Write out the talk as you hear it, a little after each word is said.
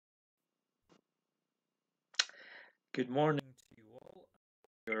Good morning to you all.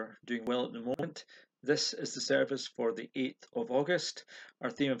 You're doing well at the moment. This is the service for the 8th of August. Our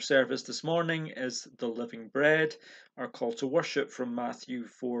theme of service this morning is the living bread, our call to worship from Matthew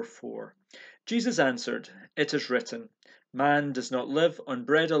 4:4. Jesus answered, "It is written, man does not live on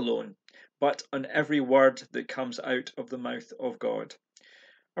bread alone, but on every word that comes out of the mouth of God."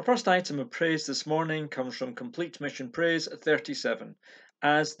 Our first item of praise this morning comes from Complete Mission Praise 37,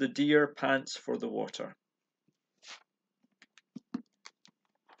 As the Deer Pants for the Water.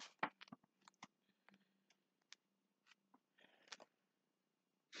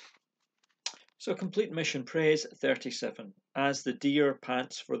 So Complete Mission Praise 37, As the Deer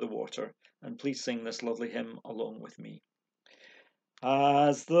Pants for the Water. And please sing this lovely hymn along with me.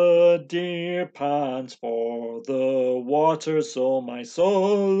 As the deer pants for the water, so my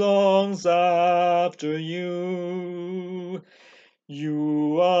soul longs after you.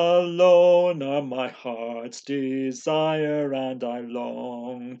 You alone are my heart's desire, and I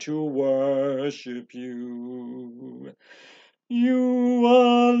long to worship you. You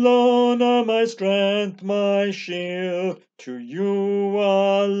alone are my strength, my shield. To you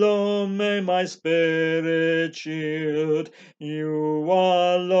alone may my spirit yield. You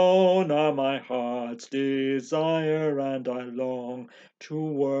alone are my heart's desire, and I long to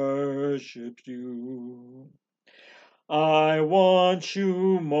worship you. I want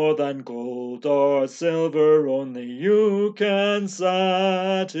you more than gold or silver, only you can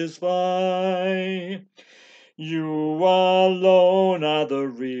satisfy. You alone are the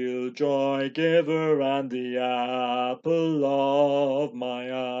real joy giver and the apple of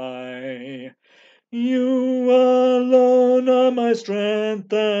my eye. You alone are my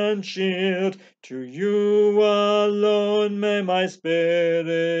strength and shield. To you alone may my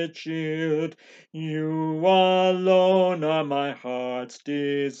spirit yield. You alone are my heart's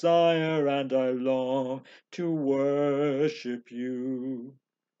desire, and I long to worship you.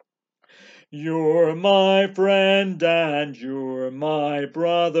 You're my friend and you're my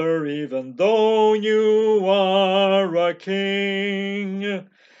brother, even though you are a king.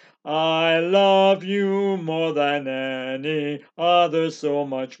 I love you more than any other, so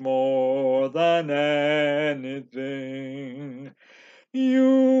much more than anything.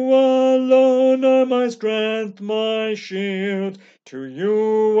 You alone are my strength, my shield. To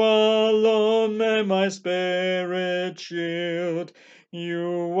you alone may my spirit yield.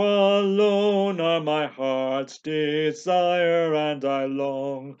 You alone are my heart's desire, and I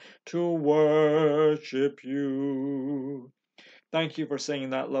long to worship you. Thank you for singing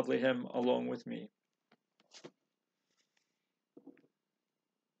that lovely hymn along with me.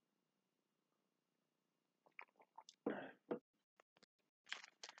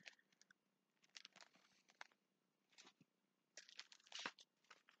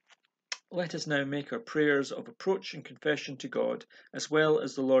 Let us now make our prayers of approach and confession to God, as well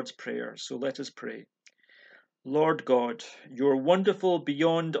as the Lord's Prayer. So let us pray. Lord God, you are wonderful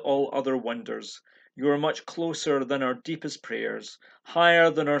beyond all other wonders. You are much closer than our deepest prayers, higher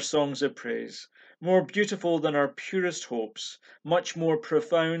than our songs of praise, more beautiful than our purest hopes, much more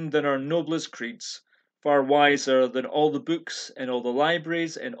profound than our noblest creeds, far wiser than all the books in all the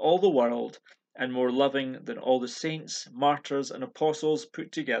libraries in all the world, and more loving than all the saints, martyrs, and apostles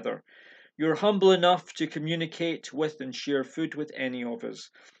put together. You are humble enough to communicate with and share food with any of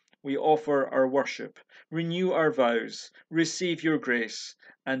us. We offer our worship, renew our vows, receive your grace,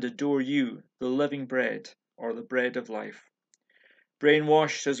 and adore you, the living bread, or the bread of life.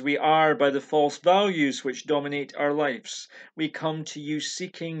 Brainwashed as we are by the false values which dominate our lives, we come to you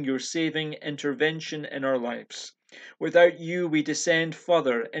seeking your saving intervention in our lives. Without you, we descend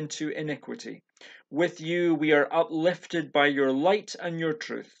further into iniquity. With you, we are uplifted by your light and your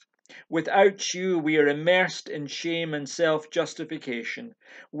truth. Without you, we are immersed in shame and self-justification.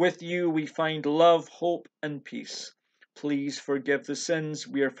 With you, we find love, hope, and peace. Please forgive the sins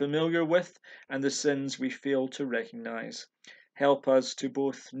we are familiar with and the sins we fail to recognize. Help us to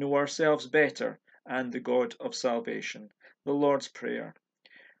both know ourselves better and the God of salvation. The Lord's Prayer.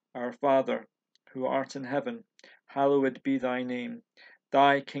 Our Father, who art in heaven, hallowed be thy name.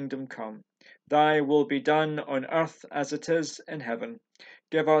 Thy kingdom come. Thy will be done on earth as it is in heaven.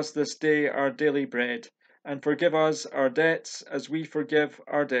 Give us this day our daily bread, and forgive us our debts as we forgive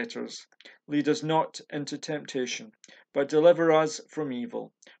our debtors. Lead us not into temptation, but deliver us from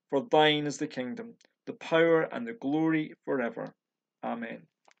evil. For thine is the kingdom, the power, and the glory forever. Amen.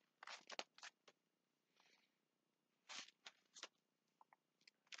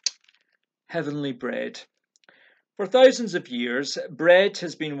 Heavenly Bread. For thousands of years, bread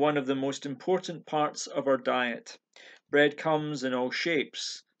has been one of the most important parts of our diet. Bread comes in all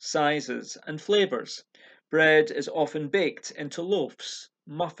shapes, sizes, and flavors. Bread is often baked into loaves,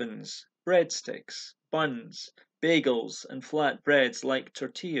 muffins, breadsticks, buns, bagels, and flat breads like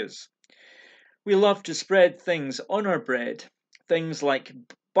tortillas. We love to spread things on our bread, things like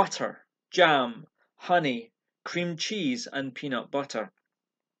butter, jam, honey, cream cheese, and peanut butter.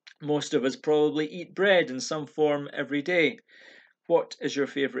 Most of us probably eat bread in some form every day. What is your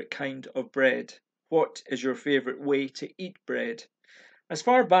favourite kind of bread? What is your favourite way to eat bread? As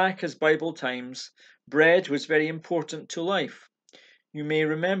far back as Bible times, bread was very important to life. You may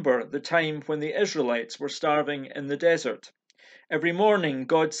remember the time when the Israelites were starving in the desert. Every morning,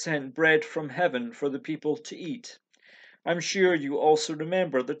 God sent bread from heaven for the people to eat. I'm sure you also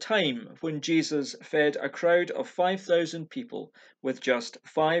remember the time when Jesus fed a crowd of 5,000 people with just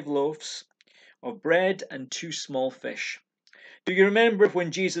 5 loaves of bread and 2 small fish. Do you remember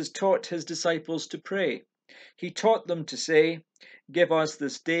when Jesus taught his disciples to pray? He taught them to say, "Give us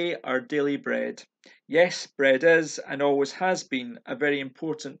this day our daily bread." Yes, bread is and always has been a very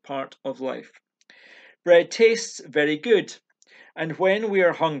important part of life. Bread tastes very good, and when we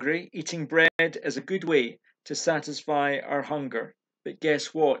are hungry, eating bread is a good way to satisfy our hunger. But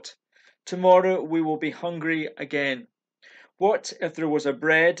guess what? Tomorrow we will be hungry again. What if there was a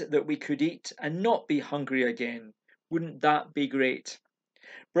bread that we could eat and not be hungry again? Wouldn't that be great?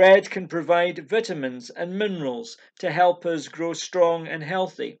 Bread can provide vitamins and minerals to help us grow strong and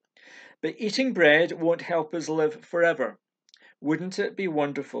healthy. But eating bread won't help us live forever. Wouldn't it be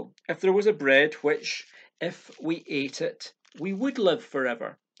wonderful if there was a bread which, if we ate it, we would live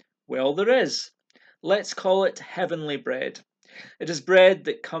forever? Well, there is. Let's call it heavenly bread. It is bread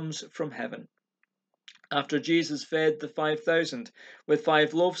that comes from heaven. After Jesus fed the 5,000 with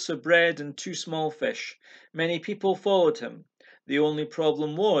 5 loaves of bread and 2 small fish, many people followed him. The only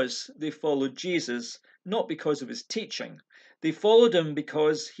problem was they followed Jesus not because of his teaching. They followed him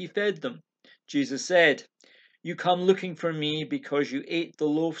because he fed them. Jesus said, "You come looking for me because you ate the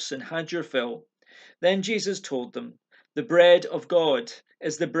loaves and had your fill." Then Jesus told them, "The bread of God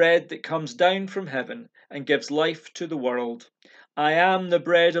is the bread that comes down from heaven and gives life to the world. I am the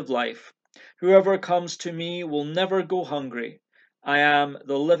bread of life. Whoever comes to me will never go hungry. I am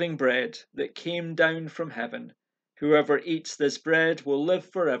the living bread that came down from heaven. Whoever eats this bread will live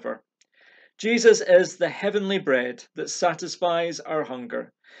forever." Jesus is the heavenly bread that satisfies our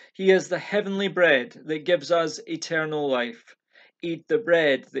hunger. He is the heavenly bread that gives us eternal life. Eat the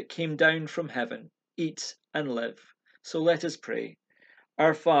bread that came down from heaven. Eat and live. So let us pray.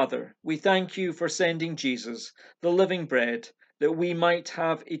 Our Father, we thank you for sending Jesus, the living bread, that we might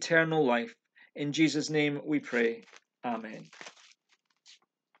have eternal life. In Jesus' name we pray. Amen.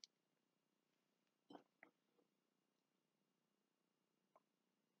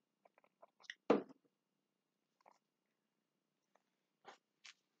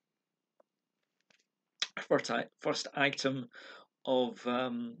 First item of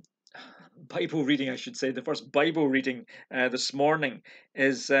Bible reading, I should say, the first Bible reading this morning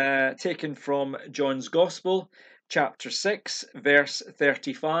is taken from John's Gospel, chapter 6, verse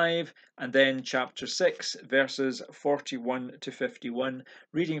 35, and then chapter 6, verses 41 to 51,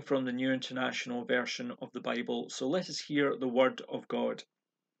 reading from the New International Version of the Bible. So let us hear the word of God.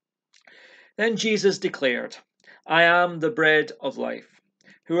 Then Jesus declared, "I am the bread of life.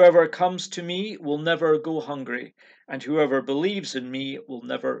 Whoever comes to me will never go hungry, and whoever believes in me will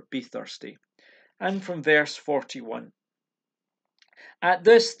never be thirsty." And from verse 41. At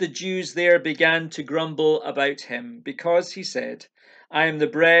this the Jews there began to grumble about him, because he said, "I am the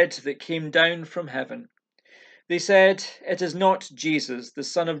bread that came down from heaven." They said, "It is not Jesus, the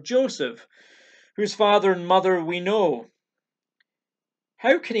son of Joseph, whose father and mother we know.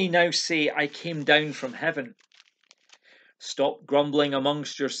 How can he now say, 'I came down from heaven'?" "Stop grumbling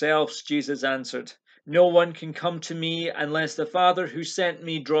amongst yourselves," Jesus answered. "No one can come to me unless the Father who sent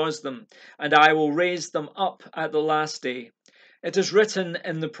me draws them, and I will raise them up at the last day. It is written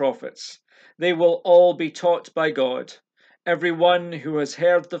in the prophets, 'They will all be taught by God.' Everyone who has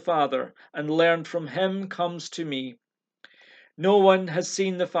heard the Father and learned from him comes to me. No one has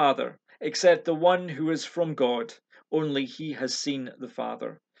seen the Father except the one who is from God. Only he has seen the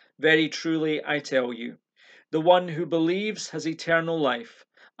Father. Very truly I tell you, the one who believes has eternal life.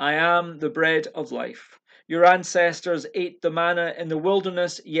 I am the bread of life. Your ancestors ate the manna in the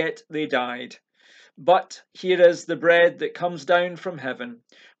wilderness, yet they died. But here is the bread that comes down from heaven,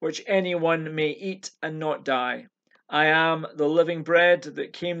 which anyone may eat and not die. I am the living bread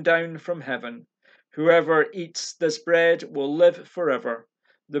that came down from heaven. Whoever eats this bread will live forever.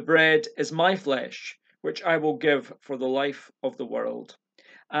 The bread is my flesh, which I will give for the life of the world."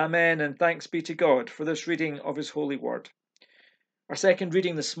 Amen, and thanks be to God for this reading of his holy word. Our second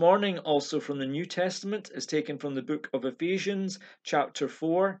reading this morning, also from the New Testament, is taken from the book of Ephesians, chapter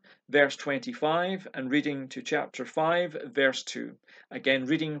 4, verse 25, and reading to chapter 5, verse 2. Again,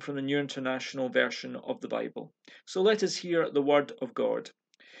 reading from the New International Version of the Bible. So let us hear the word of God.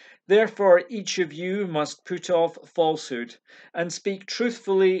 Therefore, each of you must put off falsehood and speak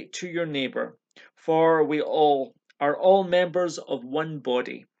truthfully to your neighbor, for we all are all members of one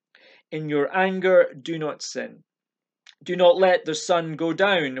body. In your anger, do not sin. Do not let the sun go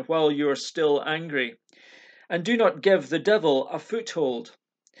down while you are still angry, and do not give the devil a foothold.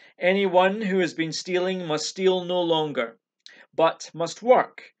 Anyone who has been stealing must steal no longer, but must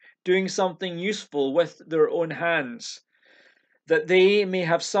work, doing something useful with their own hands, that they may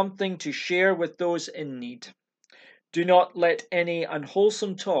have something to share with those in need. Do not let any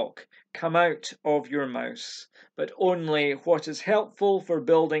unwholesome talk come out of your mouth, but only what is helpful for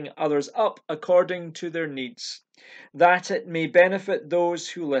building others up according to their needs, that it may benefit those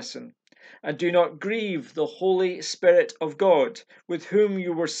who listen. And do not grieve the Holy Spirit of God, with whom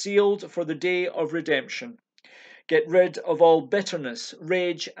you were sealed for the day of redemption. Get rid of all bitterness,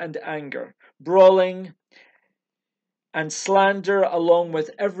 rage, and anger, brawling, and slander, along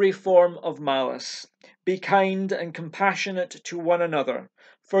with every form of malice. Be kind and compassionate to one another,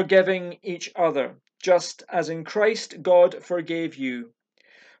 forgiving each other, just as in Christ God forgave you.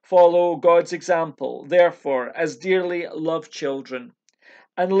 Follow God's example, therefore, as dearly loved children,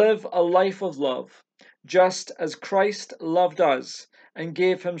 and live a life of love, just as Christ loved us and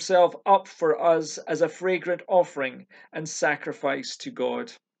gave himself up for us as a fragrant offering and sacrifice to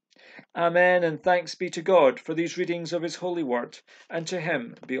God. Amen, and thanks be to God for these readings of his holy word, and to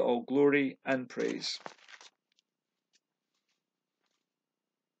him be all glory and praise.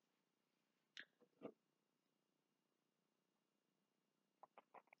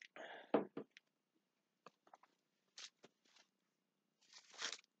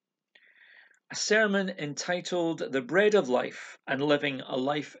 A sermon entitled The Bread of Life and Living a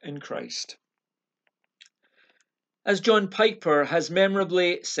Life in Christ. As John Piper has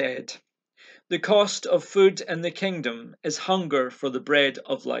memorably said, the cost of food in the kingdom is hunger for the bread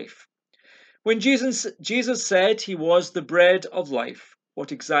of life. When Jesus said he was the bread of life,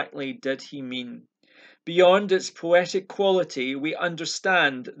 what exactly did he mean? Beyond its poetic quality, we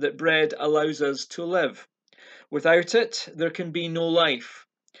understand that bread allows us to live. Without it, there can be no life.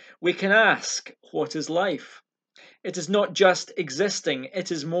 We can ask, what is life? It is not just existing,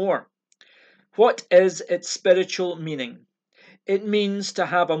 it is more. What is its spiritual meaning? It means to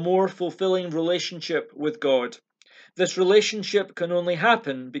have a more fulfilling relationship with God. This relationship can only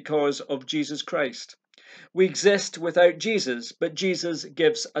happen because of Jesus Christ. We exist without Jesus, but Jesus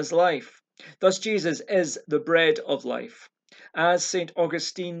gives us life. Thus, Jesus is the bread of life. As St.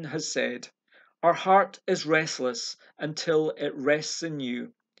 Augustine has said, our heart is restless until it rests in you.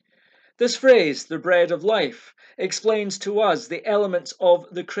 This phrase, the bread of life, explains to us the elements of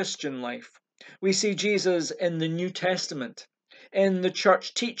the Christian life. We see Jesus in the New Testament, in the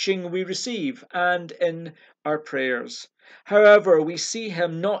church teaching we receive, and in our prayers. However, we see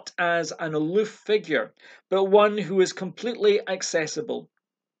him not as an aloof figure, but one who is completely accessible.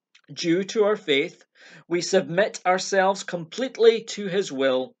 Due to our faith, we submit ourselves completely to his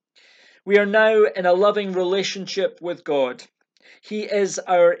will. We are now in a loving relationship with God. He is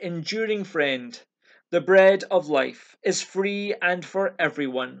our enduring friend. The bread of life is free and for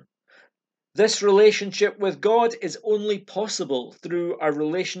everyone. This relationship with God is only possible through our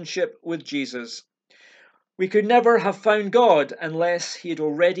relationship with Jesus. We could never have found God unless he had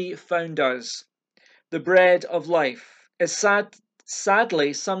already found us. The bread of life is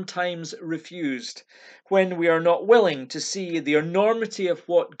sadly sometimes refused when we are not willing to see the enormity of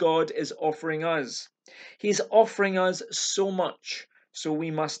what God is offering us. He's offering us so much, so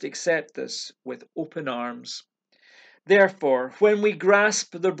we must accept this with open arms. Therefore, when we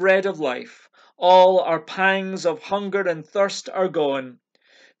grasp the bread of life, all our pangs of hunger and thirst are gone.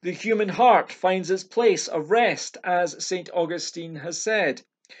 The human heart finds its place of rest, as St. Augustine has said.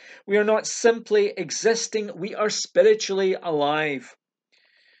 We are not simply existing, we are spiritually alive.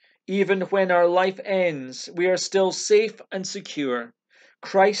 Even when our life ends, we are still safe and secure.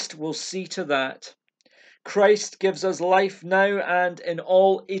 Christ will see to that. Christ gives us life now and in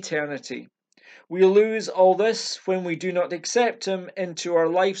all eternity. We lose all this when we do not accept him into our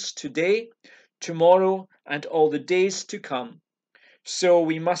lives today, tomorrow, and all the days to come. So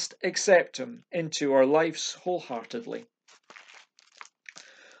we must accept him into our lives wholeheartedly.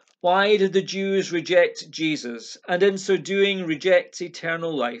 Why did the Jews reject Jesus, and in so doing reject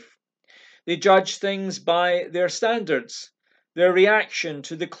eternal life? They judged things by their standards, their reaction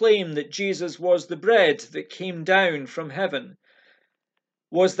to the claim that Jesus was the bread that came down from heaven.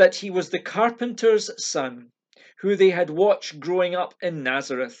 was that he was the carpenter's son, who they had watched growing up in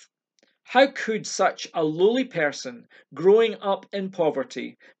Nazareth. How could such a lowly person, growing up in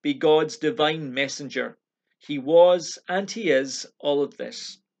poverty, be God's divine messenger? He was, and he is, all of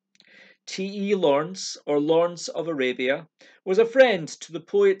this. T.E. Lawrence, or Lawrence of Arabia, was a friend to the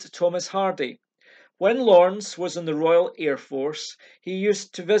poet Thomas Hardy. When Lawrence was in the Royal Air Force, he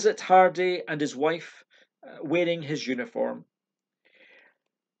used to visit Hardy and his wife wearing his uniform.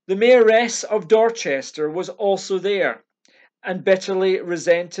 The Mayoress of Dorchester was also there, and bitterly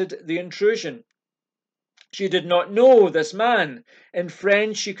resented the intrusion. She did not know this man. In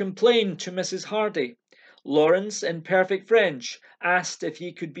French she complained to Mrs. Hardy. Lawrence, in perfect French, asked if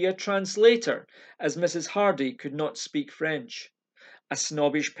he could be a translator, as Mrs. Hardy could not speak French. A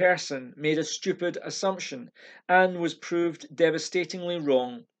snobbish person made a stupid assumption, and was proved devastatingly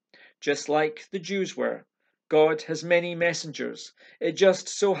wrong, just like the Jews were. God has many messengers. It just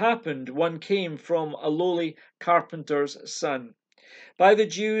so happened one came from a lowly carpenter's son. By the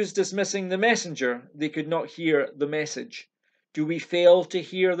Jews dismissing the messenger, they could not hear the message. Do we fail to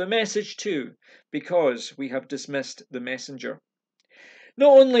hear the message too, because we have dismissed the messenger?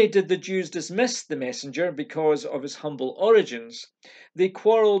 Not only did the Jews dismiss the messenger because of his humble origins, they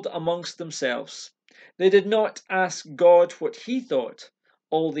quarrelled amongst themselves. They did not ask God what he thought.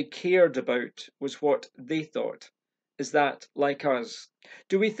 All they cared about was what they thought. Is that like us?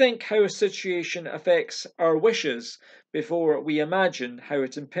 Do we think how a situation affects our wishes before we imagine how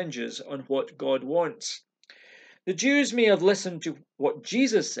it impinges on what God wants? The Jews may have listened to what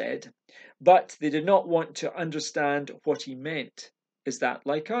Jesus said, but they did not want to understand what he meant. Is that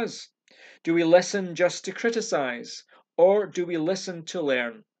like us? Do we listen just to criticize, or do we listen to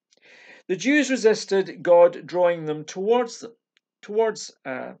learn? The Jews resisted God drawing them towards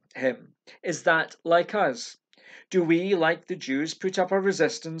him. Is that like us? Do we, like the Jews, put up a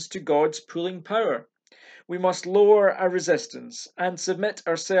resistance to God's pulling power? We must lower our resistance and submit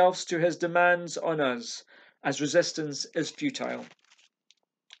ourselves to his demands on us, as resistance is futile.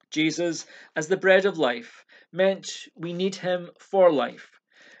 Jesus, as the bread of life, meant we need him for life.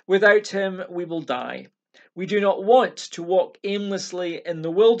 Without him, we will die. We do not want to walk aimlessly in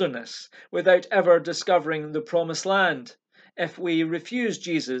the wilderness without ever discovering the promised land. If we refuse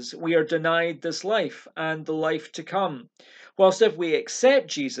Jesus, we are denied this life and the life to come. Whilst if we accept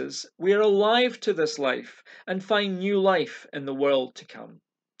Jesus, we are alive to this life and find new life in the world to come.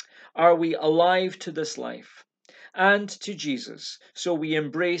 Are we alive to this life and to Jesus, so we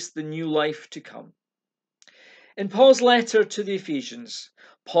embrace the new life to come? In Paul's letter to the Ephesians,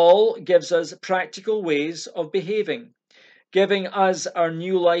 Paul gives us practical ways of behaving, giving us our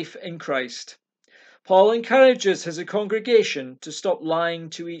new life in Christ. Paul encourages his congregation to stop lying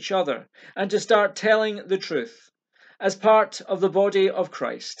to each other and to start telling the truth. As part of the body of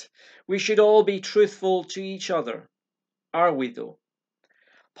Christ, we should all be truthful to each other. Are we, though?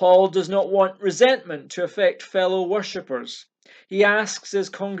 Paul does not want resentment to affect fellow worshippers. He asks his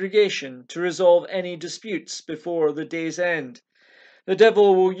congregation to resolve any disputes before the day's end. The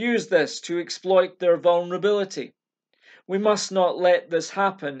devil will use this to exploit their vulnerability. We must not let this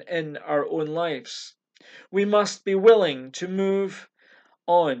happen in our own lives. We must be willing to move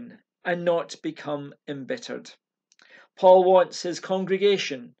on and not become embittered. Paul wants his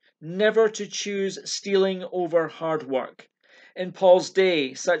congregation never to choose stealing over hard work. In Paul's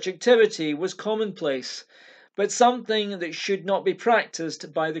day, such activity was commonplace, but something that should not be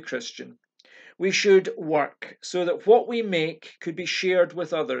practiced by the Christian. We should work so that what we make could be shared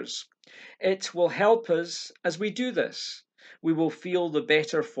with others. It will help us as we do this. We will feel the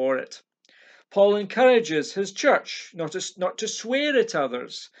better for it. Paul encourages his church not to swear at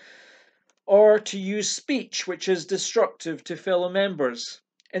others or to use speech which is destructive to fellow members.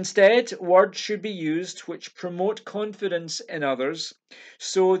 Instead, words should be used which promote confidence in others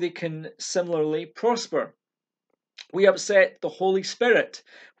so they can similarly prosper. We upset the Holy Spirit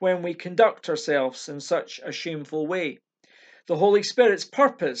when we conduct ourselves in such a shameful way. The Holy Spirit's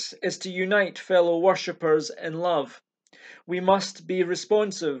purpose is to unite fellow worshippers in love. We must be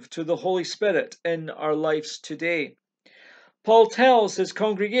responsive to the Holy Spirit in our lives today. Paul tells his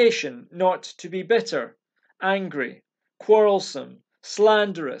congregation not to be bitter, angry, quarrelsome,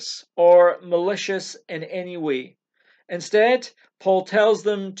 slanderous, or malicious in any way. Instead, Paul tells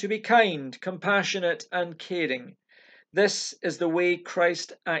them to be kind, compassionate, and caring. This is the way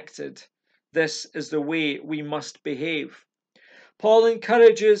Christ acted. This is the way we must behave. Paul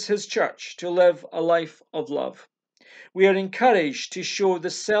encourages his church to live a life of love. We are encouraged to show the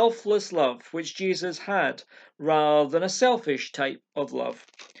selfless love which Jesus had, rather than a selfish type of love.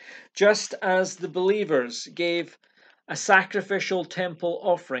 Just as the believers gave a sacrificial temple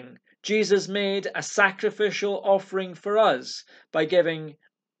offering. Jesus made a sacrificial offering for us by giving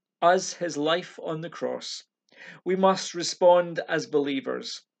us his life on the cross. We must respond as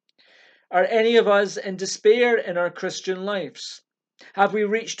believers. Are any of us in despair in our Christian lives? Have we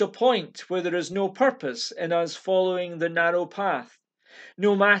reached a point where there is no purpose in us following the narrow path?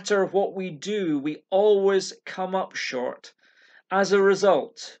 No matter what we do, we always come up short. As a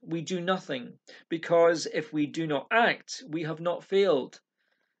result, we do nothing, because if we do not act, we have not failed.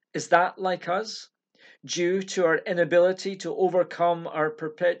 Is that like us? Due to our inability to overcome our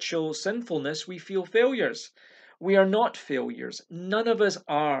perpetual sinfulness, we feel failures. We are not failures. None of us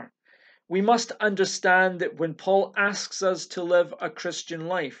are. We must understand that when Paul asks us to live a Christian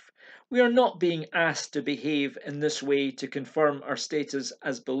life, we are not being asked to behave in this way to confirm our status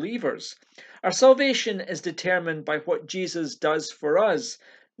as believers. Our salvation is determined by what Jesus does for us,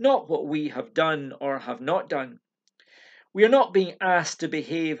 not what we have done or have not done. We are not being asked to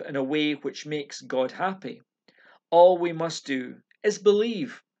behave in a way which makes God happy. All we must do is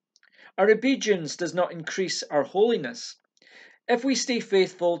believe. Our obedience does not increase our holiness. If we stay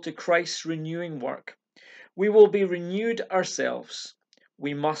faithful to Christ's renewing work, we will be renewed ourselves.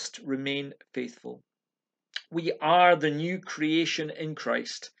 We must remain faithful. We are the new creation in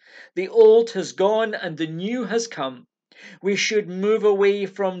Christ. The old has gone and the new has come. We should move away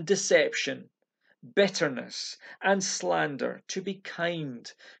from deception, bitterness, and slander to be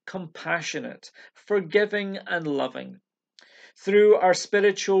kind, compassionate, forgiving, and loving. Through our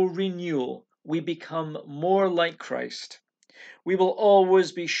spiritual renewal, we become more like Christ. We will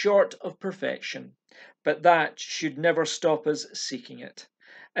always be short of perfection, but that should never stop us seeking it.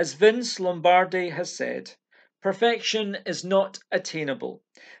 As Vince Lombardi has said, perfection is not attainable,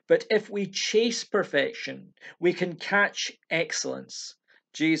 but if we chase perfection, we can catch excellence.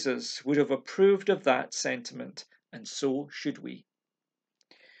 Jesus would have approved of that sentiment, and so should we.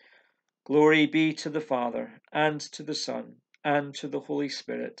 Glory be to the Father, and to the Son, and to the Holy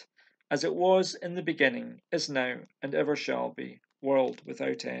Spirit, as it was in the beginning, is now, and ever shall be, world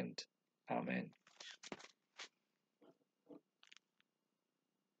without end. Amen.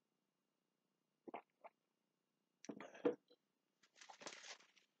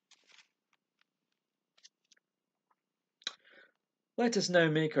 Let us now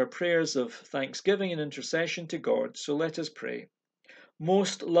make our prayers of thanksgiving and intercession to God, so let us pray.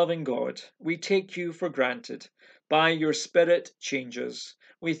 Most loving God, we take you for granted. By your Spirit, change us.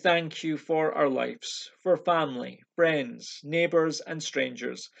 We thank you for our lives, for family, friends, neighbours, and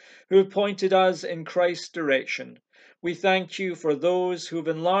strangers who have pointed us in Christ's direction. We thank you for those who have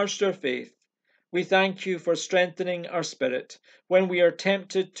enlarged our faith. We thank you for strengthening our spirit when we are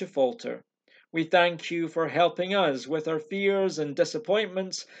tempted to falter. We thank you for helping us with our fears and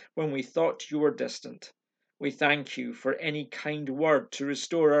disappointments when we thought you were distant. We thank you for any kind word to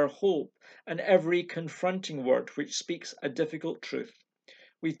restore our hope and every confronting word which speaks a difficult truth.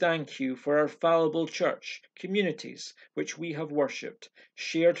 We thank you for our fallible church, communities which we have worshipped,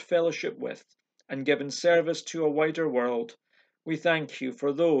 shared fellowship with, and given service to a wider world. We thank you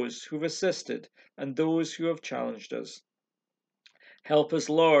for those who have assisted and those who have challenged us. Help us,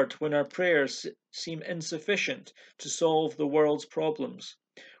 Lord, when our prayers seem insufficient to solve the world's problems.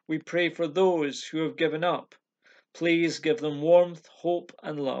 We pray for those who have given up. Please give them warmth, hope,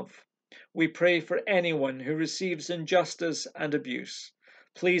 and love. We pray for anyone who receives injustice and abuse.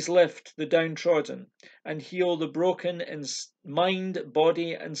 Please lift the downtrodden and heal the broken in mind,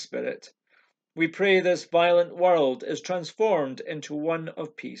 body, and spirit. We pray this violent world is transformed into one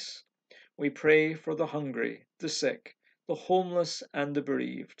of peace. We pray for the hungry, the sick, the homeless, and the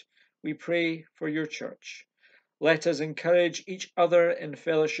bereaved. We pray for your church. Let us encourage each other in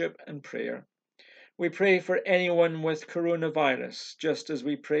fellowship and prayer. We pray for anyone with coronavirus, just as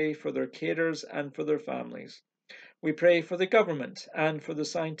we pray for their carers and for their families. We pray for the government and for the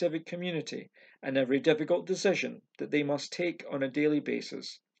scientific community and every difficult decision that they must take on a daily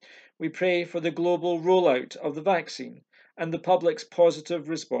basis. We pray for the global rollout of the vaccine and the public's positive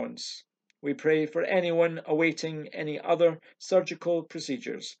response. We pray for anyone awaiting any other surgical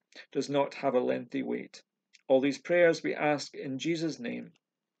procedures does not have a lengthy wait. All these prayers we ask in Jesus' name.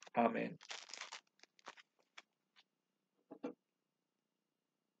 Amen.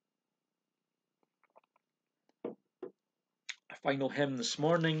 A final hymn this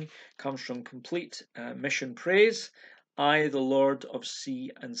morning comes from Complete Mission Praise, I, the Lord of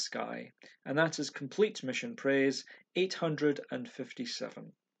Sea and Sky. And that is Complete Mission Praise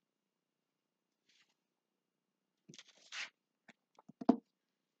 857.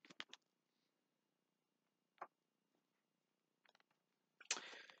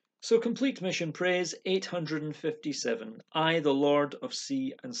 So complete mission praise 857, I the Lord of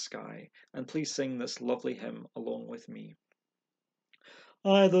sea and sky. And please sing this lovely hymn along with me.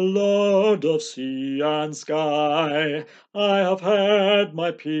 I the Lord of sea and sky, I have heard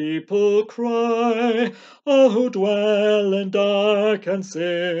my people cry, all who dwell in dark and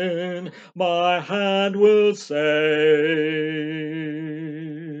sin, my hand will save.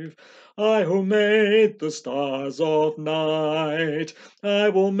 I who made the stars of night, I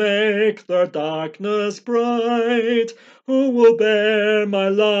will make their darkness bright. Who will bear my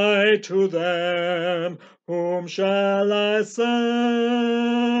light to them? Whom shall I send?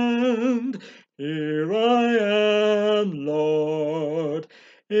 Here I am, Lord.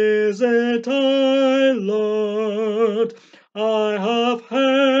 Is it I, Lord? I have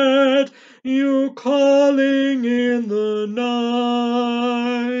heard you calling in the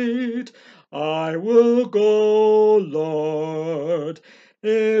night. I will go, Lord,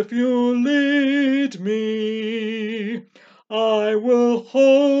 if you lead me. I will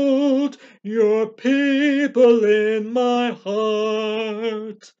hold your people in my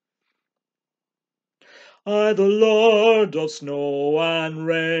heart. I, the Lord of snow and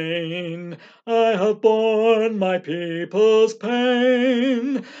rain, I have borne my people's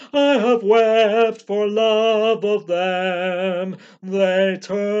pain. I have wept for love of them, they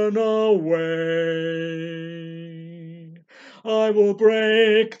turn away. I will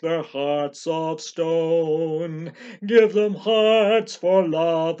break their hearts of stone, give them hearts for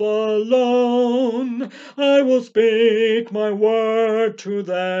love alone. I will speak my word to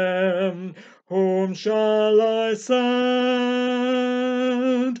them. Whom shall I send?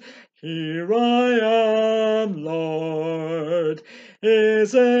 Here I am, Lord.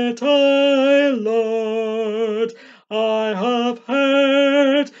 Is it I, Lord? I have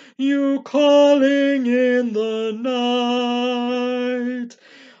heard you calling in the night.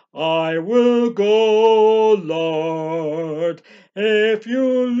 I will go, Lord, if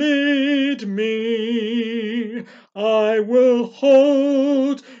you lead me. I will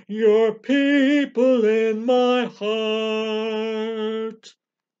hold your people in my heart.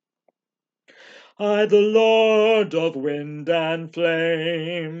 I, the Lord of wind and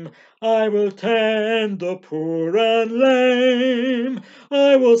flame, I will tend the poor and lame.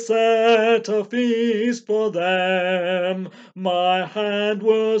 I will set a feast for them, my hand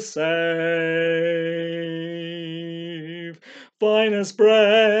will save. Finest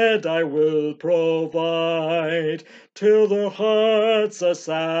bread I will provide, till their hearts are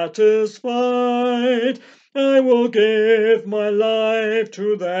satisfied. I will give my life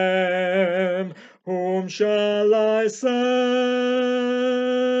to them. Whom shall I send?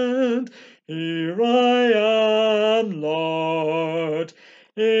 Here I am, Lord.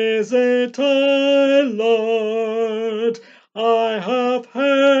 Is it I, Lord? I have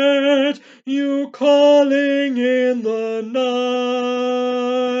heard you calling in the night.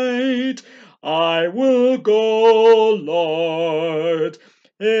 I will go, Lord,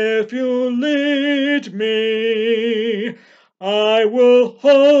 if you lead me. I will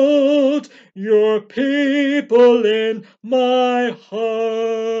hold your people in my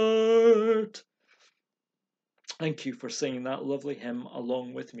heart. Thank you for singing that lovely hymn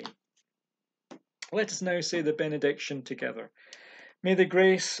along with me. Let us now say the benediction together. May the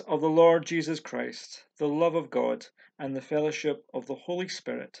grace of the Lord Jesus Christ, the love of God, and the fellowship of the Holy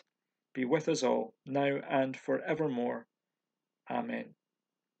Spirit be with us all, now and forevermore. Amen.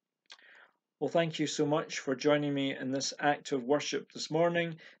 Well, thank you so much for joining me in this act of worship this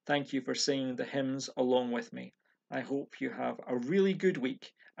morning. Thank you for singing the hymns along with me. I hope you have a really good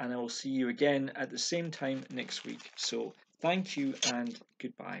week, and I will see you again at the same time next week. So, thank you and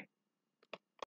goodbye.